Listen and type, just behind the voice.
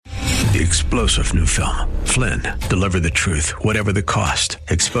The explosive new film, Flynn, deliver the truth, whatever the cost,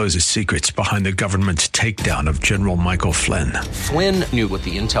 exposes secrets behind the government's takedown of General Michael Flynn. Flynn knew what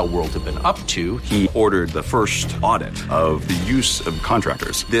the intel world had been up to. He ordered the first audit of the use of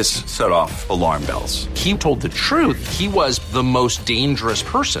contractors. This set off alarm bells. He told the truth. He was the most dangerous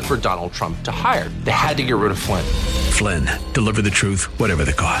person for Donald Trump to hire. They had to get rid of Flynn. Flynn, deliver the truth, whatever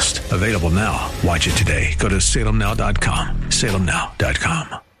the cost. Available now. Watch it today. Go to salemnow.com.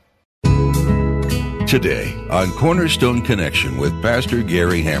 salemnow.com. Today on Cornerstone Connection with Pastor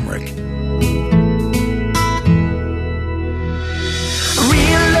Gary Hamrick. Real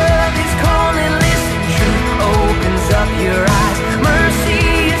love is calling, listen, truth opens up your eyes. Mercy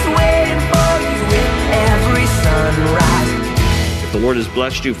is waiting for you with every sunrise. If the Lord has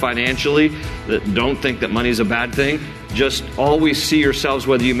blessed you financially, don't think that money is a bad thing. Just always see yourselves,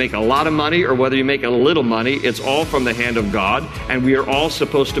 whether you make a lot of money or whether you make a little money, it's all from the hand of God, and we are all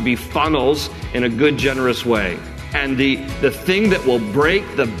supposed to be funnels in a good, generous way. And the thing that will break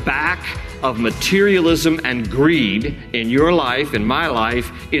the back of materialism and greed in your life, in my life,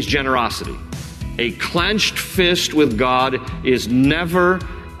 is generosity. A clenched fist with God is never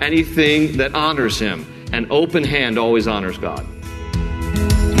anything that honors Him. An open hand always honors God.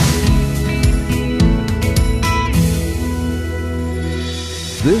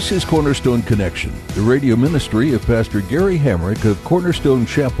 This is Cornerstone Connection, the radio ministry of Pastor Gary Hamrick of Cornerstone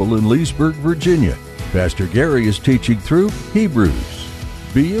Chapel in Leesburg, Virginia. Pastor Gary is teaching through Hebrews.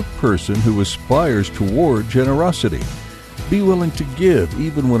 Be a person who aspires toward generosity. Be willing to give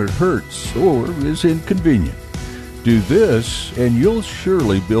even when it hurts or is inconvenient. Do this, and you'll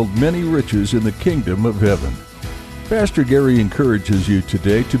surely build many riches in the kingdom of heaven. Pastor Gary encourages you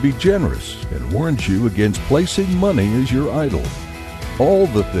today to be generous and warns you against placing money as your idol. All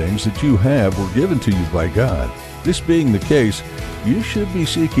the things that you have were given to you by God. This being the case, you should be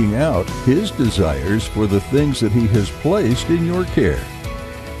seeking out His desires for the things that He has placed in your care.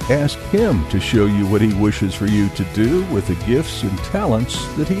 Ask Him to show you what He wishes for you to do with the gifts and talents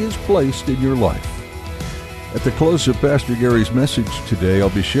that He has placed in your life. At the close of Pastor Gary's message today,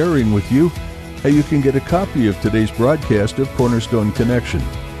 I'll be sharing with you how you can get a copy of today's broadcast of Cornerstone Connection.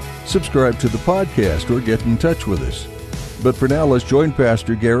 Subscribe to the podcast or get in touch with us. But for now, let's join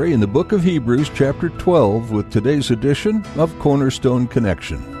Pastor Gary in the book of Hebrews, chapter 12, with today's edition of Cornerstone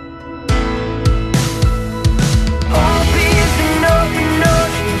Connection. Hope is an open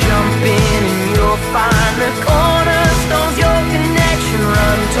ocean, jump in and you'll find the cornerstones, your connection,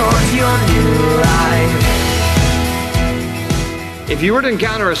 run towards your new life. If you were to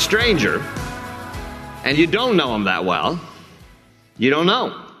encounter a stranger and you don't know him that well, you don't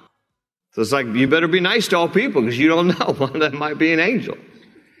know. So it's like, you better be nice to all people because you don't know. One of them might be an angel.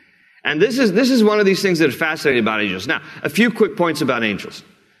 And this is one of these things that is fascinating about angels. Now, a few quick points about angels.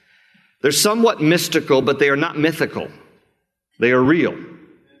 They're somewhat mystical, but they are not mythical. They are real.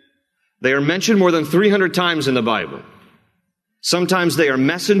 They are mentioned more than 300 times in the Bible. Sometimes they are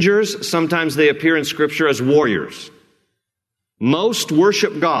messengers. Sometimes they appear in Scripture as warriors. Most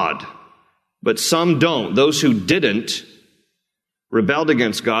worship God, but some don't. Those who didn't rebelled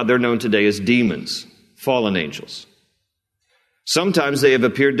against God, they're known today as demons, fallen angels. Sometimes they have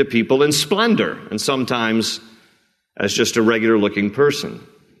appeared to people in splendor, and sometimes as just a regular-looking person.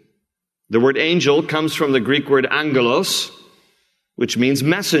 The word angel comes from the Greek word angelos, which means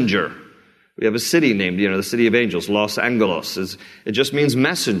messenger. We have a city named, the city of angels, Los Angeles. It just means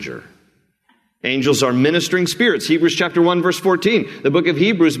messenger. Angels are ministering spirits. Hebrews chapter 1, verse 14. The book of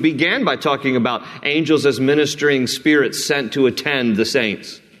Hebrews began by talking about angels as ministering spirits sent to attend the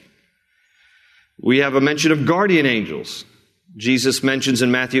saints. We have a mention of guardian angels. Jesus mentions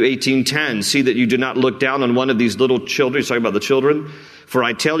in Matthew 18:10, see that you do not look down on one of these little children. He's talking about the children. For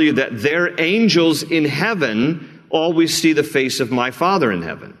I tell you that their angels in heaven always see the face of my Father in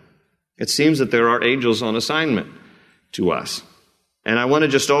heaven. It seems that there are angels on assignment to us. And I want to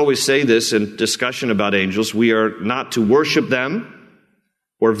just always say this in discussion about angels. We are not to worship them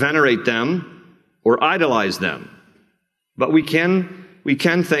or venerate them or idolize them. But we can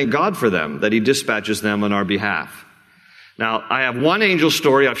thank God for them, that He dispatches them on our behalf. Now, I have one angel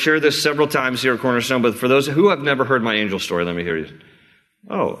story. I've shared this several times here at Cornerstone, but for those who have never heard my angel story, let me hear you.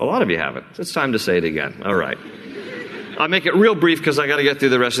 Oh, a lot of you haven't. It's time to say it again. All right. I'll make it real brief because I got to get through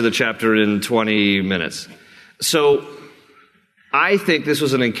the rest of the chapter in 20 minutes. So, I think this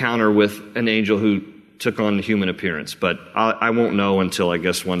was an encounter with an angel who took on human appearance, but I won't know until I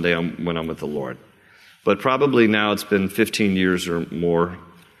guess one day when I'm with the Lord. But probably now it's been 15 years or more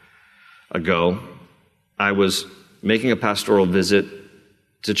ago, I was making a pastoral visit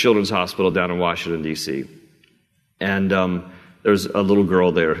to Children's Hospital down in Washington, D.C. And there was a little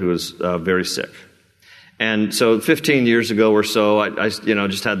girl there who was very sick. And so 15 years ago or so, I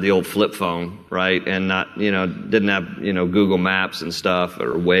just had the old flip phone, right? And didn't have, Google Maps and stuff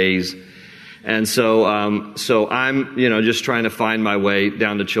or Waze. And so I'm, just trying to find my way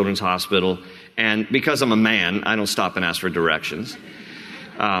down to Children's Hospital. And because I'm a man, I don't stop and ask for directions.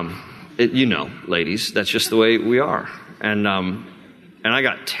 Ladies, that's just the way we are. And I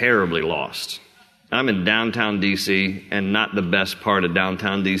got terribly lost. I'm in downtown D.C., and not the best part of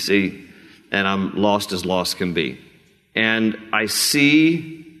downtown D.C., and I'm lost as lost can be. And I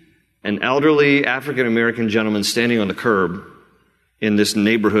see an elderly African-American gentleman standing on the curb in this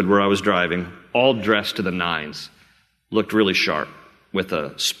neighborhood where I was driving, all dressed to the nines, looked really sharp, with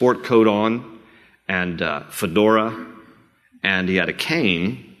a sport coat on and fedora, and he had a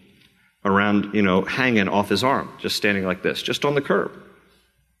cane around, hanging off his arm, just standing like this, just on the curb.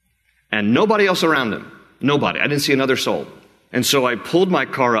 And nobody else around him. Nobody. I didn't see another soul. And so I pulled my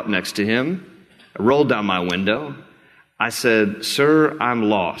car up next to him. I rolled down my window. I said, "Sir, I'm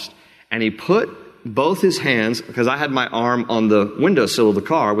lost." And he put both his hands, because I had my arm on the windowsill of the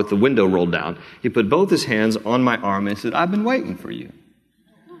car with the window rolled down. He put both his hands on my arm and said, "I've been waiting for you."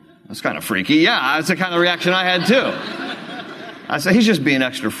 That's kind of freaky. Yeah, that's the kind of reaction I had too. I said, "He's just being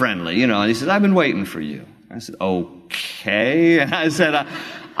extra friendly, And he said, "I've been waiting for you." I said, "Okay." And I said,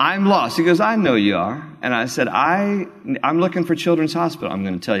 "I'm lost." He goes, "I know you are." And I said, I'm looking for Children's Hospital. I'm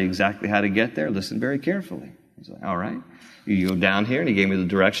going to tell you exactly how to get there. Listen very carefully. He's like, "All right. You go down here." And he gave me the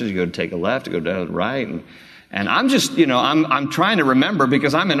directions. You go to take a left, you go down to the right. And I'm just, I'm trying to remember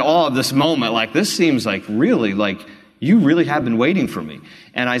because I'm in awe of this moment. Like, this seems like really, like, you really have been waiting for me.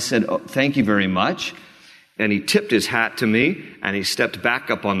 And I said, "Oh, thank you very much." And he tipped his hat to me, and he stepped back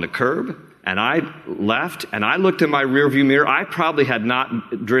up on the curb. And I left, and I looked in my rearview mirror. I probably had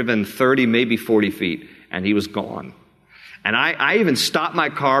not driven 30, maybe 40 feet, and he was gone. And I even stopped my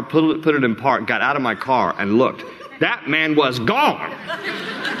car, put it in park, got out of my car, and looked. That man was gone.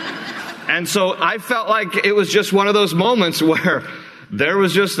 And so I felt like it was just one of those moments where there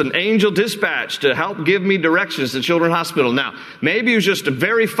was just an angel dispatch to help give me directions to Children's Hospital. Now, maybe he was just a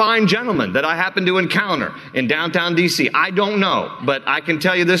very fine gentleman that I happened to encounter in downtown D.C. I don't know, but I can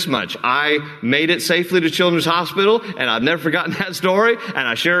tell you this much. I made it safely to Children's Hospital, and I've never forgotten that story, and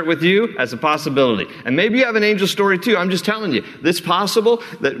I share it with you as a possibility. And maybe you have an angel story too. I'm just telling you, it's possible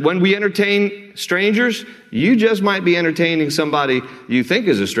that when we entertain strangers, you just might be entertaining somebody you think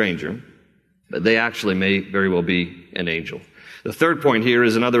is a stranger, but they actually may very well be an angel. The third point here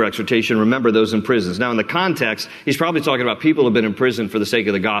is another exhortation. Remember those in prisons. Now, in the context, he's probably talking about people who have been in prison for the sake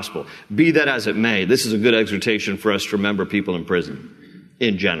of the gospel. Be that as it may, this is a good exhortation for us to remember people in prison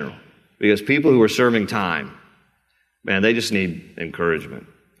in general. Because people who are serving time, man, they just need encouragement.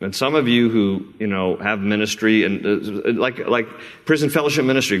 And some of you who, have ministry and like Prison Fellowship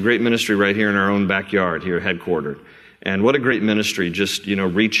Ministry, great ministry right here in our own backyard, here headquartered. And what a great ministry, just,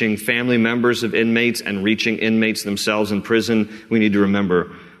 reaching family members of inmates and reaching inmates themselves in prison. We need to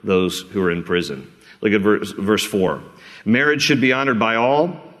remember those who are in prison. Look at verse 4. Marriage should be honored by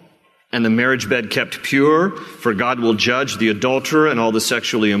all, and the marriage bed kept pure, for God will judge the adulterer and all the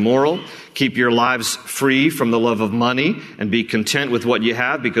sexually immoral. Keep your lives free from the love of money, and be content with what you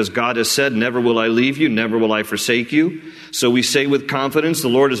have, because God has said, "Never will I leave you, never will I forsake you." So we say with confidence, "The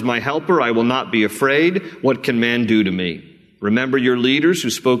Lord is my helper, I will not be afraid. What can man do to me?" Remember your leaders who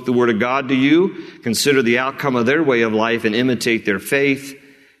spoke the word of God to you. Consider the outcome of their way of life and imitate their faith.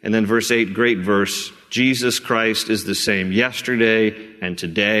 And then verse 8, great verse. Jesus Christ is the same yesterday and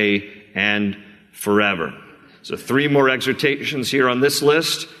today and forever. So 3 more exhortations here on this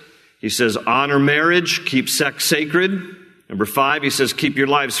list. He says, honor marriage, keep sex sacred. Number 5, he says, keep your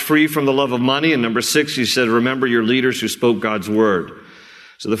lives free from the love of money. And number 6, he said, remember your leaders who spoke God's word.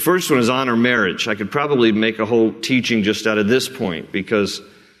 So the first one is honor marriage. I could probably make a whole teaching just out of this point because,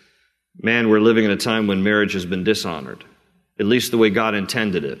 man, we're living in a time when marriage has been dishonored. At least the way God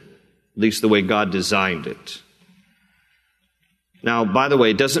intended it. At least the way God designed it. Now, by the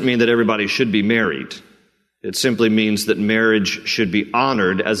way, it doesn't mean that everybody should be married. It simply means that marriage should be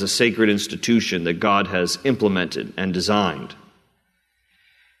honored as a sacred institution that God has implemented and designed.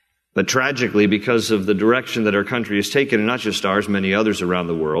 But tragically, because of the direction that our country has taken, and not just ours, many others around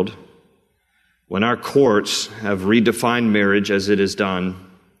the world, when our courts have redefined marriage as it is done,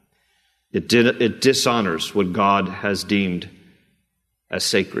 it dishonors what God has deemed as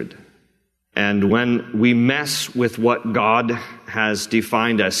sacred. And when we mess with what God has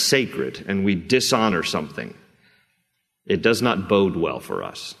defined as sacred and we dishonor something, it does not bode well for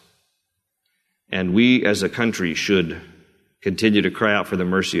us. And we as a country should continue to cry out for the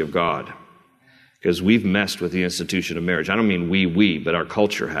mercy of God. because we've messed with the institution of marriage. I don't mean we, but our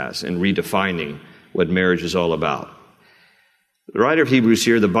culture has, in redefining what marriage is all about. The writer of Hebrews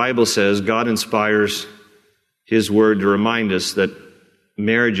here, the Bible says, God inspires His word to remind us that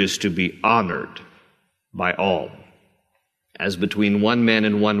marriage is to be honored by all, as between one man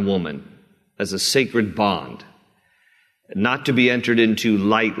and one woman, as a sacred bond, not to be entered into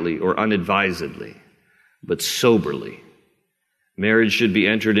lightly or unadvisedly, but soberly. Marriage should be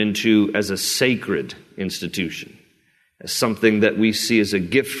entered into as a sacred institution, as something that we see as a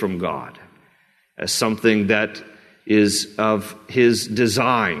gift from God, as something that is of His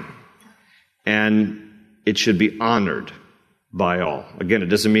design, and it should be honored by all. Again, it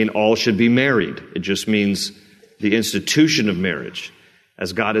doesn't mean all should be married. It just means the institution of marriage,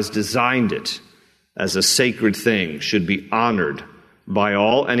 as God has designed it, as a sacred thing, should be honored by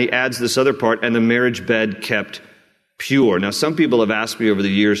all. And he adds this other part, and the marriage bed kept pure. Now, some people have asked me over the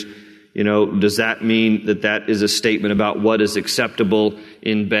years, does that mean that is a statement about what is acceptable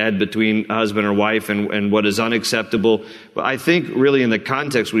in bed between husband or wife and what is unacceptable? But I think really in the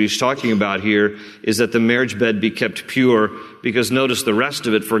context what he's talking about here is that the marriage bed be kept pure, because notice the rest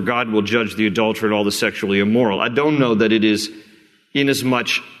of it, for God will judge the adulterer and all the sexually immoral. I don't know that it is inasmuch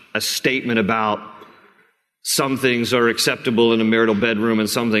a statement about some things are acceptable in a marital bedroom and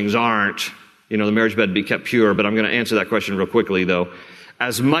some things aren't. The marriage bed be kept pure, but I'm going to answer that question real quickly, though.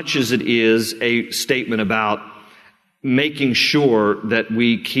 As much as it is a statement about making sure that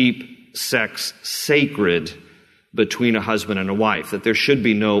we keep sex sacred between a husband and a wife, that there should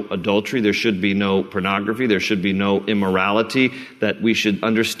be no adultery, there should be no pornography, there should be no immorality, that we should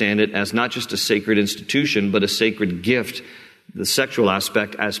understand it as not just a sacred institution, but a sacred gift, the sexual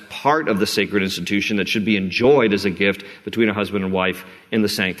aspect as part of the sacred institution that should be enjoyed as a gift between a husband and wife in the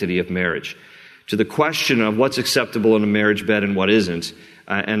sanctity of marriage. To the question of what's acceptable in a marriage bed and what isn't,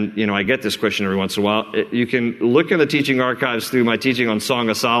 I get this question every once in a while. You can look in the teaching archives through my teaching on Song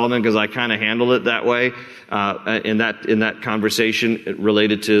of Solomon, because I kind of handled it that way in that conversation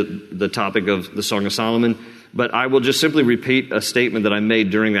related to the topic of the Song of Solomon. But I will just simply repeat a statement that I made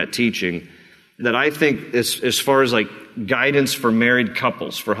during that teaching, that I think as far as like guidance for married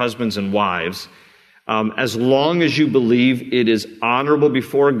couples, for husbands and wives, as long as you believe it is honorable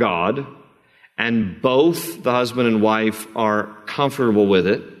before God, and both the husband and wife are comfortable with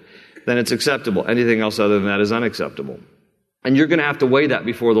it, then it's acceptable. Anything else other than that is unacceptable. And you're going to have to weigh that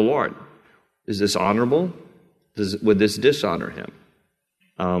before the Lord. Is this honorable? Would this dishonor Him?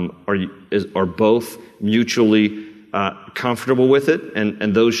 Are both mutually comfortable with it?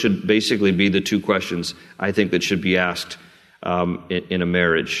 And those should basically be the two questions I think that should be asked in a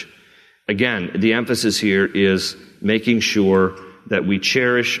marriage. Again, the emphasis here is making sure that we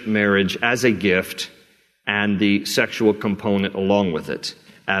cherish marriage as a gift and the sexual component along with it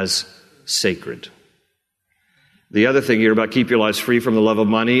as sacred. The other thing here about keep your lives free from the love of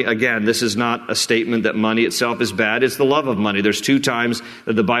money, again, this is not a statement that money itself is bad. It's the love of money. There's 2 times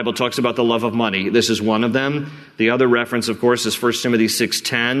that the Bible talks about the love of money. This is one of them. The other reference, of course, is 1 Timothy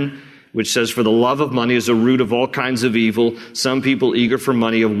 6:10, which says, "For the love of money is a root of all kinds of evil. Some people eager for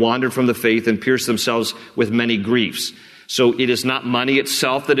money have wandered from the faith and pierced themselves with many griefs." So it is not money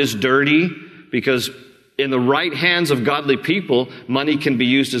itself that is dirty, because in the right hands of godly people, money can be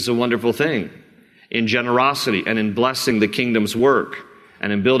used as a wonderful thing in generosity and in blessing the kingdom's work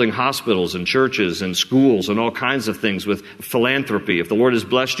and in building hospitals and churches and schools and all kinds of things with philanthropy. If the Lord has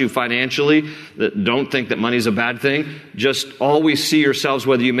blessed you financially, don't think that money is a bad thing. Just always see yourselves,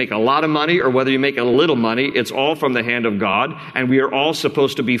 whether you make a lot of money or whether you make a little money, it's all from the hand of God, and we are all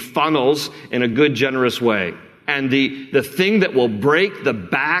supposed to be funnels in a good, generous way. And the thing that will break the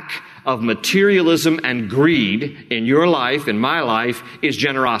back of materialism and greed in your life, in my life, is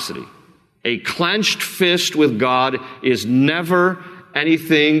generosity. A clenched fist with God is never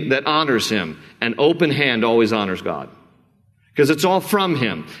anything that honors Him. An open hand always honors God, because it's all from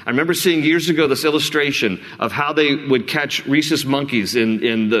Him. I remember seeing years ago this illustration of how they would catch rhesus monkeys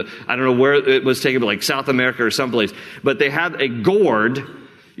in the, I don't know where it was taken, but like South America or someplace. But they had a gourd,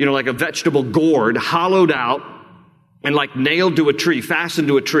 like a vegetable gourd, hollowed out and like nailed to a tree, fastened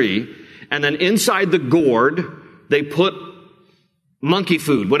to a tree. And then inside the gourd, they put monkey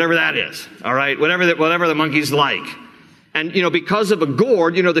food, whatever that is, all right? Whatever the monkeys like. And, because of a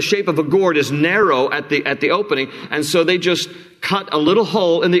gourd, the shape of a gourd is narrow at the opening. And so they just cut a little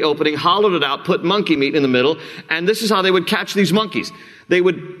hole in the opening, hollowed it out, put monkey meat in the middle. And this is how they would catch these monkeys. They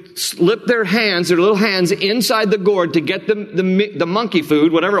would slip their little hands inside the gourd to get the monkey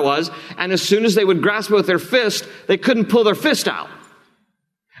food, whatever it was. And as soon as they would grasp it with their fist, they couldn't pull their fist out.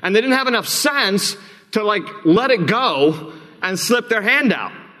 And they didn't have enough sense to let it go and slip their hand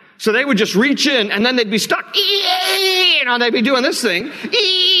out. So they would just reach in, and then they'd be stuck. They'd be doing this thing.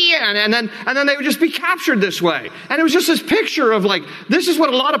 And then they would just be captured this way. And it was just this picture of like, this is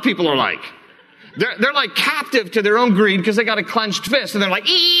what a lot of people are like. They're like captive to their own greed because they got a clenched fist, and they're like,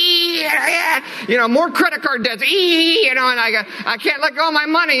 more credit card debts, and I can't let go of my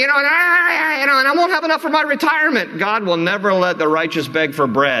money, and I won't have enough for my retirement. God will never let the righteous beg for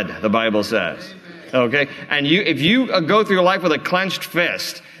bread, the Bible says. Okay? And if you go through your life with a clenched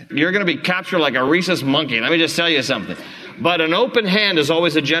fist, you're going to be captured like a rhesus monkey. Let me just tell you something. But an open hand is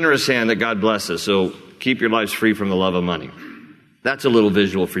always a generous hand that God blesses. So keep your lives free from the love of money. That's a little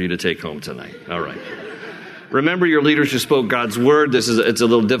visual for you to take home tonight. All right. Remember your leaders who spoke God's word. It's a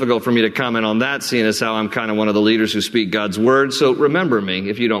little difficult for me to comment on that, seeing as how I'm kind of one of the leaders who speak God's word. So remember me,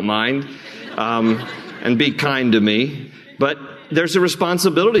 if you don't mind, and be kind to me. But there's a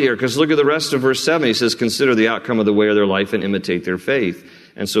responsibility here, because look at the rest of verse 7. He says, consider the outcome of the way of their life and imitate their faith.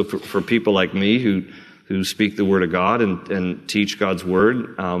 And so for people like me who speak the word of God and teach God's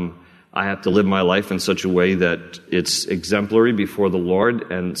word, I have to live my life in such a way that it's exemplary before the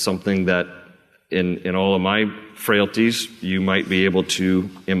Lord, and something that in all of my frailties you might be able to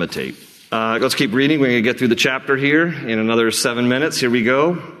imitate. Let's keep reading. We're going to get through the chapter here in another 7 minutes. Here we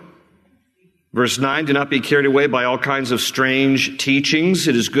go. Verse 9, do not be carried away by all kinds of strange teachings.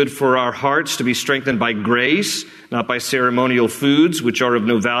 It is good for our hearts to be strengthened by grace, not by ceremonial foods, which are of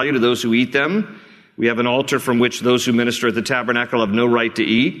no value to those who eat them. We have an altar from which those who minister at the tabernacle have no right to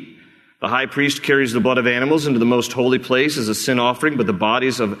eat. The high priest carries the blood of animals into the most holy place as a sin offering, but the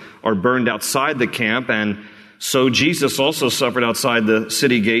bodies are burned outside the camp. And so Jesus also suffered outside the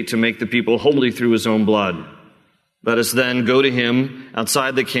city gate to make the people holy through his own blood. Let us then go to him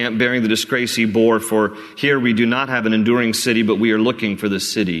outside the camp, bearing the disgrace he bore. For here we do not have an enduring city, but we are looking for the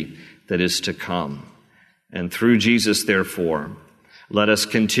city that is to come. And through Jesus, therefore, let us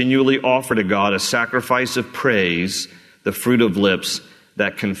continually offer to God a sacrifice of praise, the fruit of lips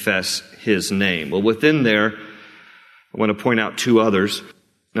that confess his name. Well, within there, I want to point out two others.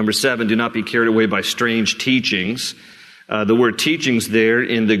 Number 7, do not be carried away by strange teachings. The word teachings there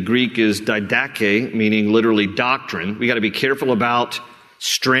in the Greek is didache, meaning literally doctrine. We got to be careful about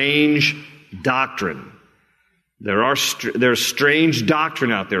strange doctrine. There's strange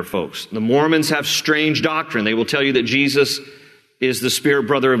doctrine out there, folks. The Mormons have strange doctrine. They will tell you that Jesus is the spirit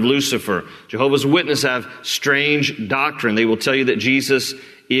brother of Lucifer. Jehovah's Witnesses have strange doctrine. They will tell you that Jesus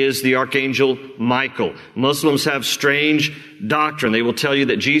is the archangel Michael. Muslims have strange doctrine. They will tell you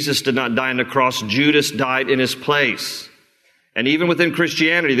that Jesus did not die on the cross. Judas died in his place. And even within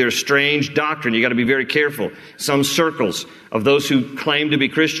Christianity, there's strange doctrine. You got to be very careful. Some circles of those who claim to be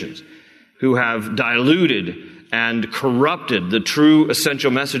Christians, who have diluted and corrupted the true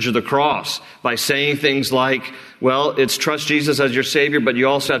essential message of the cross by saying things like, well, it's trust Jesus as your Savior, but you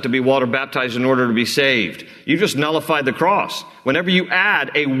also have to be water baptized in order to be saved. You just nullified the cross. Whenever you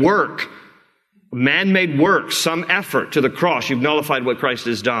add a work, man-made work, some effort to the cross, you've nullified what Christ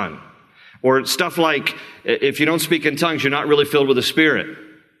has done. Or stuff like, if you don't speak in tongues, you're not really filled with the Spirit.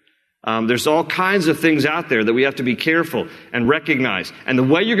 There's all kinds of things out there that we have to be careful and recognize. And the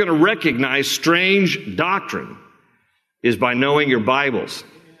way you're going to recognize strange doctrine is by knowing your Bibles.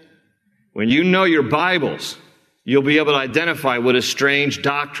 When you know your Bibles, you'll be able to identify what is strange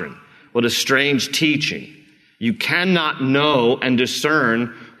doctrine, what is strange teaching. You cannot know and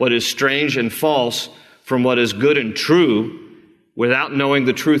discern what is strange and false from what is good and true without knowing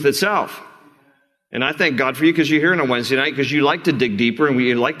the truth itself. And I thank God for you because you're here on a Wednesday night, because you like to dig deeper and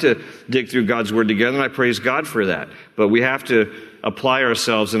we like to dig through God's Word together, and I praise God for that. But we have to apply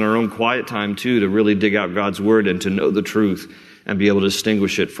ourselves in our own quiet time, too, to really dig out God's Word and to know the truth and be able to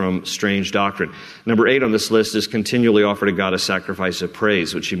distinguish it from strange doctrine. Number 8 on this list is continually offer to God a sacrifice of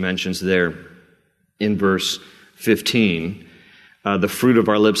praise, which he mentions there in verse 15. The fruit of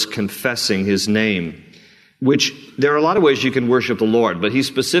our lips confessing his name. Which there are a lot of ways you can worship the Lord, but he's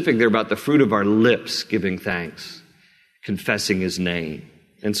specific there about the fruit of our lips giving thanks, confessing his name.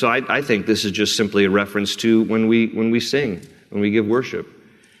 And so I think this is just simply a reference to when we sing, when we give worship.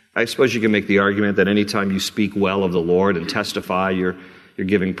 I suppose you can make the argument that anytime you speak well of the Lord and testify, you're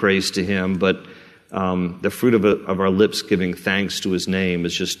giving praise to him, but the fruit of our lips giving thanks to his name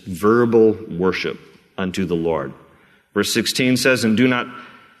is just verbal worship unto the Lord. Verse 16 says, and do not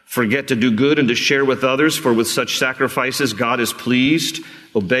forget to do good and to share with others, for with such sacrifices God is pleased.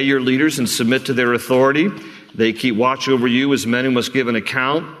 Obey your leaders and submit to their authority. They keep watch over you as men who must give an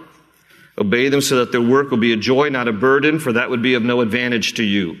account. Obey them so that their work will be a joy, not a burden, for that would be of no advantage to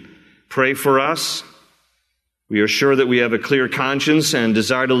you. Pray for us. We are sure that we have a clear conscience and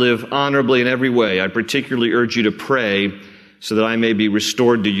desire to live honorably in every way. I particularly urge you to pray so that I may be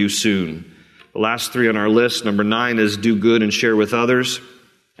restored to you soon. The last three on our list, number 9, is do good and share with others.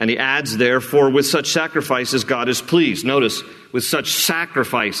 And he adds, therefore, with such sacrifices, God is pleased. Notice, with such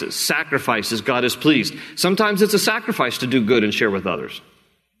sacrifices, God is pleased. Sometimes it's a sacrifice to do good and share with others.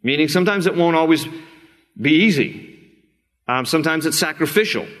 Meaning sometimes it won't always be easy. Sometimes it's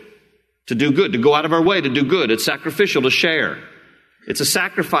sacrificial to do good, to go out of our way to do good. It's sacrificial to share. It's a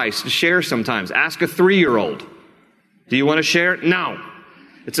sacrifice to share sometimes. Ask a 3-year-old, do you want to share? No.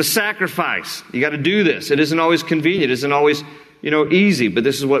 It's a sacrifice. You got to do this. It isn't always convenient. It isn't always, easy, but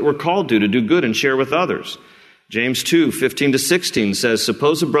this is what we're called to do good and share with others. James 2:15-16 says,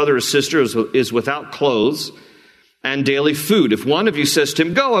 suppose a brother or sister is without clothes and daily food. If one of you says to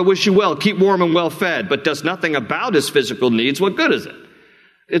him, go, I wish you well, keep warm and well fed, but does nothing about his physical needs, what good is it?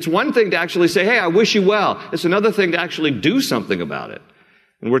 It's one thing to actually say, hey, I wish you well. It's another thing to actually do something about it.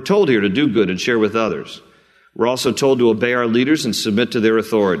 And we're told here to do good and share with others. We're also told to obey our leaders and submit to their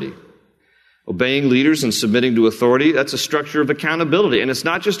authority. Obeying leaders and submitting to authority, that's a structure of accountability. And it's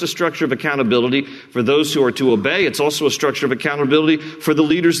not just a structure of accountability for those who are to obey, it's also a structure of accountability for the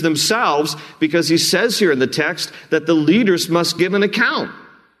leaders themselves, because he says here in the text that the leaders must give an account.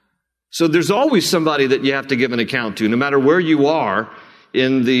 So there's always somebody that you have to give an account to, no matter where you are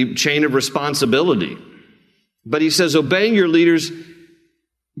in the chain of responsibility. But he says obeying your leaders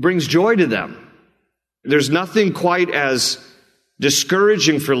brings joy to them. There's nothing quite as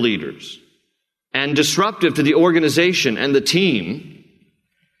discouraging for leaders and disruptive to the organization and the team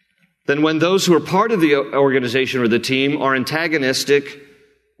than when those who are part of the organization or the team are antagonistic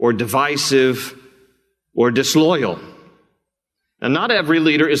or divisive or disloyal. And not every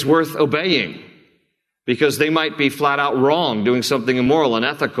leader is worth obeying, because they might be flat out wrong, doing something immoral,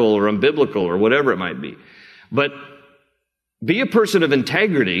 unethical, or unbiblical, or whatever it might be. But be a person of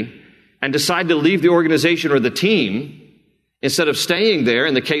integrity and decide to leave the organization or the team instead of staying there,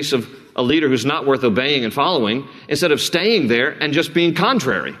 in the case of a leader who's not worth obeying and following, instead of staying there and just being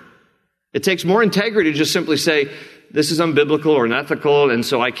contrary. It takes more integrity to just simply say, this is unbiblical or unethical, and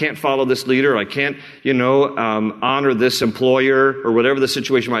so I can't follow this leader, I can't, honor this employer, or whatever the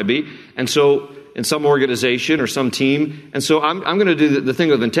situation might be. And so in some organization or some team, and so I'm going to do the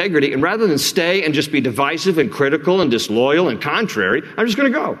thing of integrity, and rather than stay and just be divisive and critical and disloyal and contrary, I'm just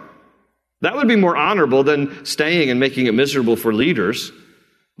going to go. That would be more honorable than staying and making it miserable for leaders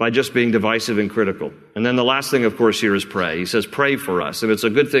by just being divisive and critical. And then the last thing, of course, here is pray. He says, pray for us. And it's a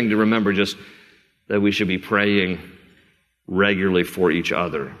good thing to remember just that we should be praying regularly for each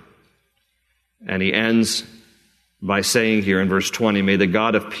other. And he ends by saying here in verse 20, may the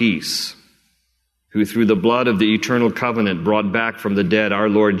God of peace, who through the blood of the eternal covenant brought back from the dead our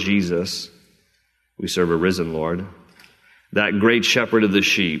Lord Jesus, we serve a risen Lord, that great shepherd of the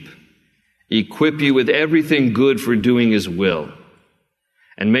sheep, equip you with everything good for doing his will.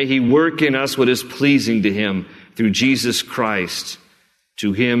 And may he work in us what is pleasing to him through Jesus Christ.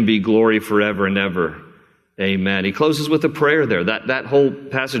 To him be glory forever and ever. Amen. He closes with a prayer there. That whole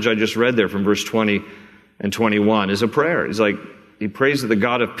passage I just read there from verse 20 and 21 is a prayer. He prays that the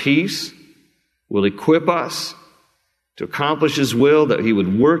God of peace will equip us to accomplish his will, that he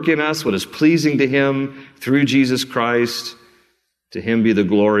would work in us what is pleasing to him through Jesus Christ. To him be the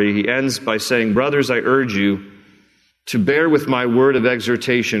glory. He ends by saying, brothers, I urge you to bear with my word of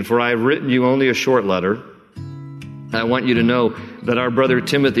exhortation, for I have written you only a short letter. I want you to know that our brother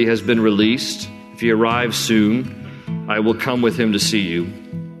Timothy has been released. If he arrives soon, I will come with him to see you.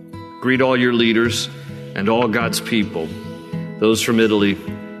 Greet all your leaders and all God's people. Those from Italy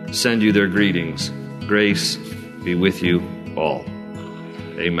send you their greetings. Grace be with you all.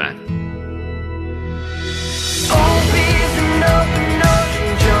 Amen. Open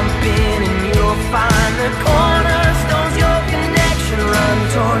ocean, jump in and you'll find the cornerstones, your connection, run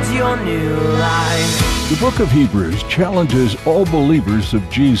towards your new life. The book of Hebrews challenges all believers of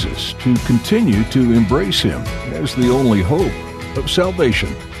Jesus to continue to embrace him as the only hope of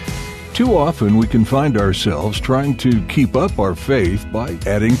salvation. Too often we can find ourselves trying to keep up our faith by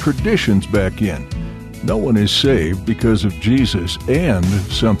adding traditions back in. No one is saved because of Jesus and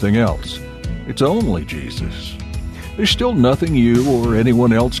something else. It's only Jesus. There's still nothing you or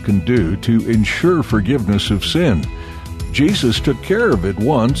anyone else can do to ensure forgiveness of sin. Jesus took care of it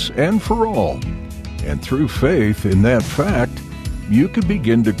once and for all. And through faith in that fact, you can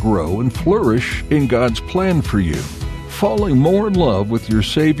begin to grow and flourish in God's plan for you, falling more in love with your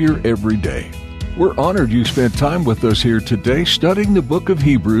Savior every day. We're honored you spent time with us here today studying the book of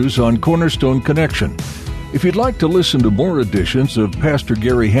Hebrews on Cornerstone Connection. If you'd like to listen to more editions of Pastor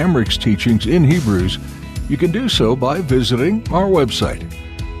Gary Hamrick's teachings in Hebrews, you can do so by visiting our website,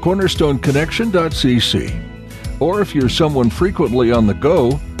 cornerstoneconnection.cc. Or if you're someone frequently on the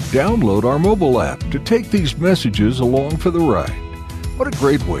go, download our mobile app to take these messages along for the ride. What a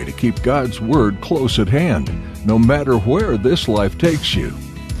great way to keep God's Word close at hand, no matter where this life takes you.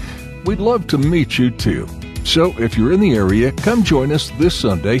 We'd love to meet you too. So if you're in the area, come join us this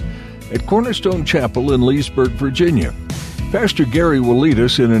Sunday at Cornerstone Chapel in Leesburg, Virginia. Pastor Gary will lead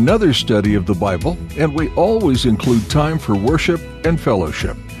us in another study of the Bible, and we always include time for worship and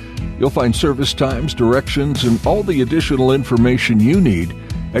fellowship. You'll find service times, directions, and all the additional information you need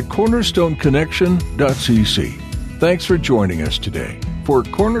at cornerstoneconnection.cc. Thanks for joining us today for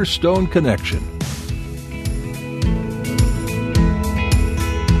Cornerstone Connection.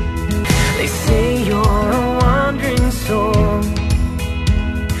 They say you're a wandering soul,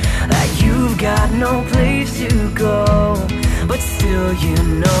 that you've got no place to go, but still you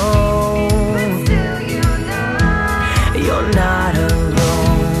know